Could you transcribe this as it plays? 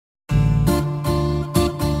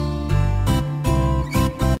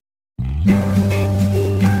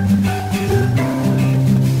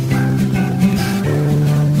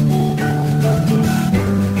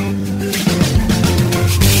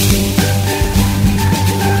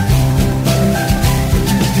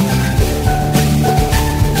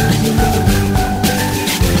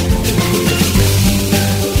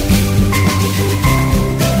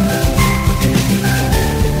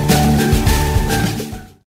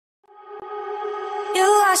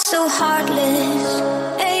So heartless,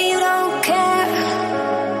 and you don't care.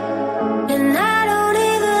 And I don't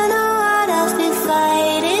even know what I've been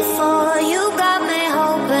fighting for. You got me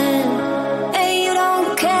hoping, and you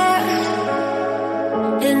don't care.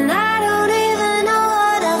 And I don't even know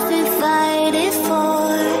what I've been fighting for.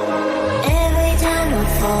 Every time I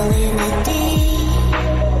fall in the deep,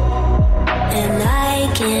 and I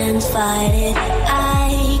can't fight it, I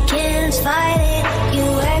can't fight it. You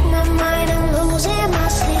wreck my mind, I'm losing my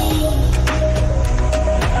sleep.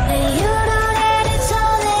 And you know that it's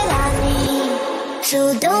all that I need. So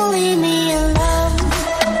don't leave me alone.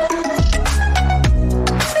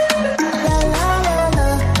 La la la la.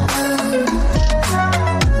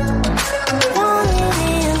 Don't leave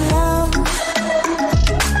me alone.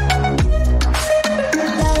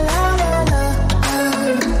 La la la la.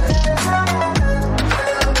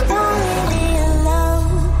 Don't leave me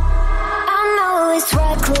alone. I know it's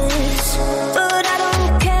reckless, but I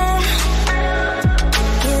don't care.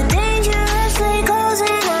 You're dangerously close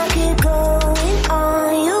and I keep going on.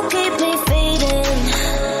 You keep me fading,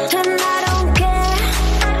 and I don't care.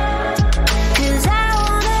 'Cause I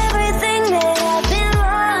want everything that I've been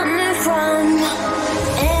running from.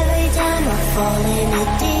 Every time I fall in the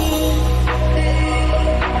deep,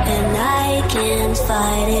 and I can't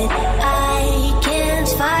fight it, I can't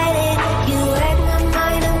fight it. You wreck my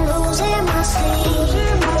mind, I'm losing my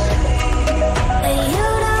sleep. And you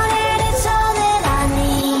know that it's all that I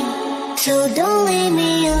need. So don't leave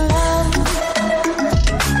me alone.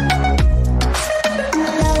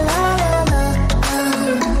 La la la la.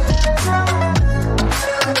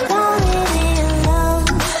 Don't leave me alone.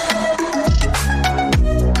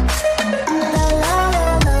 La la la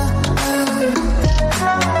la.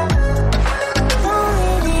 Don't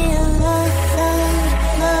leave me alone.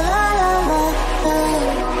 La la la la.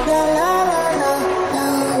 La la la la.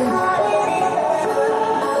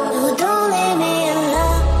 No, don't leave me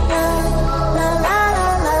alone. La la la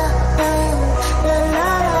la. La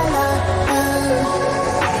la la la.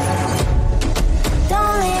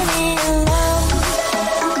 Don't leave me alone.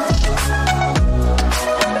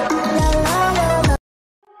 La la la la.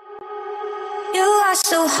 You are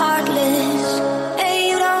so heartless, and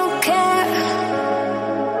you don't care.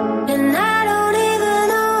 And I don't even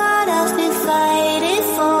know what I've been fighting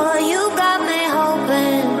for. You got me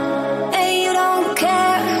hoping, and you don't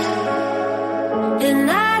care. And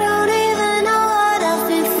I don't even know what I've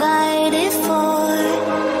been fighting for.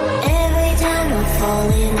 Every time I fall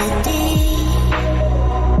in the deep,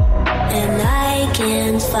 and I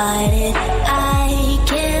can't fight it, I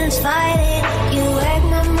can't fight it. You wreck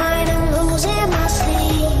my mind, I'm losing my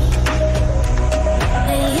sleep.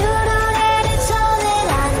 And you know that it's all that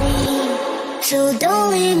I need. So don't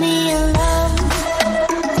leave me alone.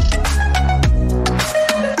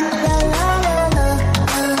 La la la la.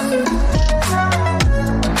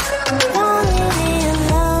 Don't leave me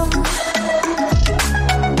alone.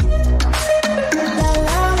 La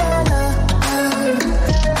la la la.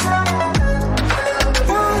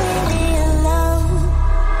 Don't leave me alone.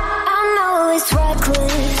 I know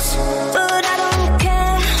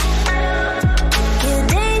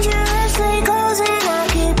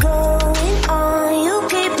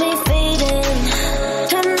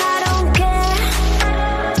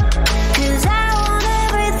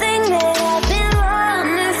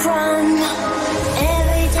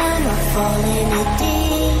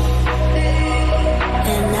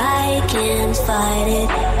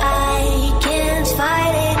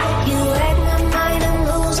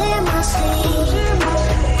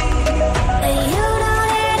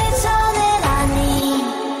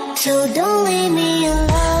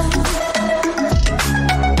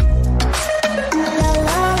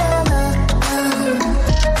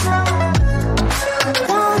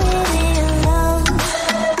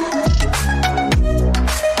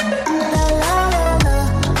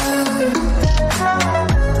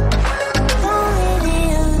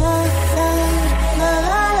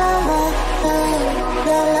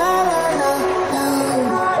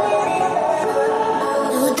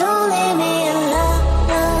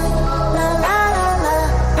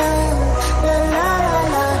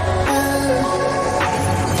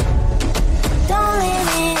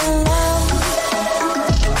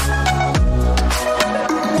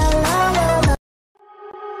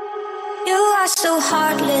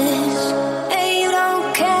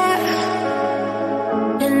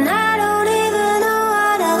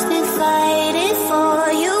fighting for.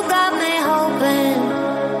 You got me hoping,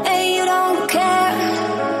 and you don't care.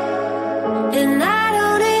 And I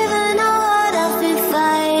don't even know what I've been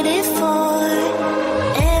fighting for.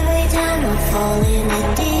 Every time I fall in the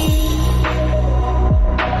deep,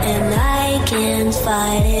 and I can't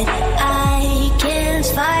fight it, I can't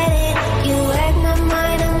fight it. You wreck my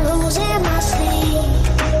mind, I'm losing my sleep.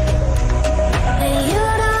 And you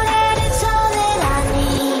know that it's all that I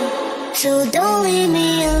need, so don't leave me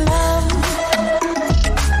alone.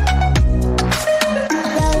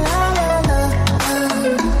 La la la la,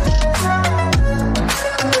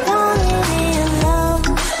 don't leave me alone.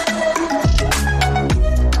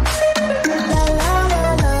 La la la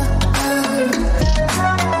la,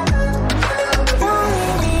 don't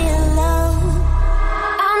leave me alone.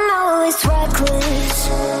 I know it's reckless,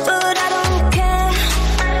 but I don't care.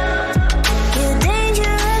 You're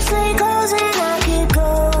dangerously close and I keep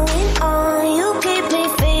going on. You keep me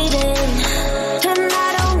fading, and I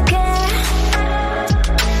don't care.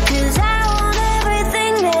 'Cause I want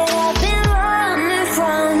everything that I've been running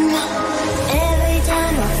from. Every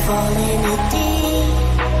time I fall in the deep,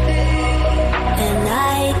 and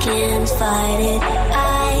I can't fight it,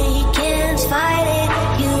 I can't fight it.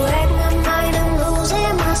 You wreck my mind, I'm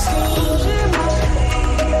losing my sleep.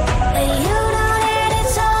 And you know that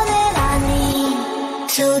it's all that I need,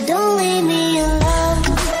 so don't leave me alone.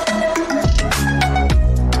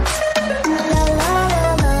 La la la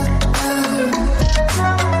la,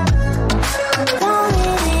 don't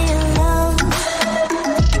leave me alone.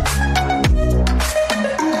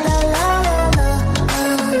 La la la la,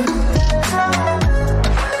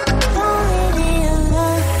 don't leave me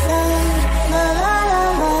alone. La la la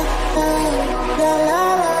la, la la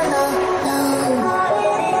la la,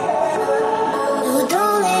 no,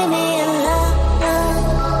 don't leave me alone.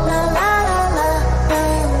 La la la la,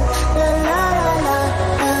 la la la la,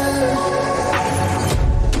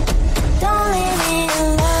 don't leave me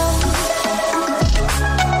alone.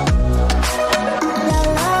 La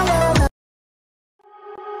la la la.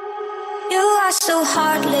 You are so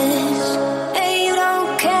heartless, and you don't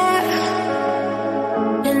care.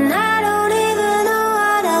 And I don't even know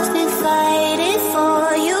what I've been fighting for.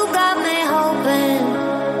 You got me hoping,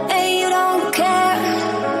 and you don't care.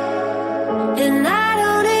 And I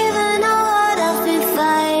don't even know what I've been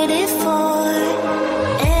fighting for.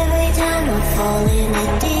 Every time I fall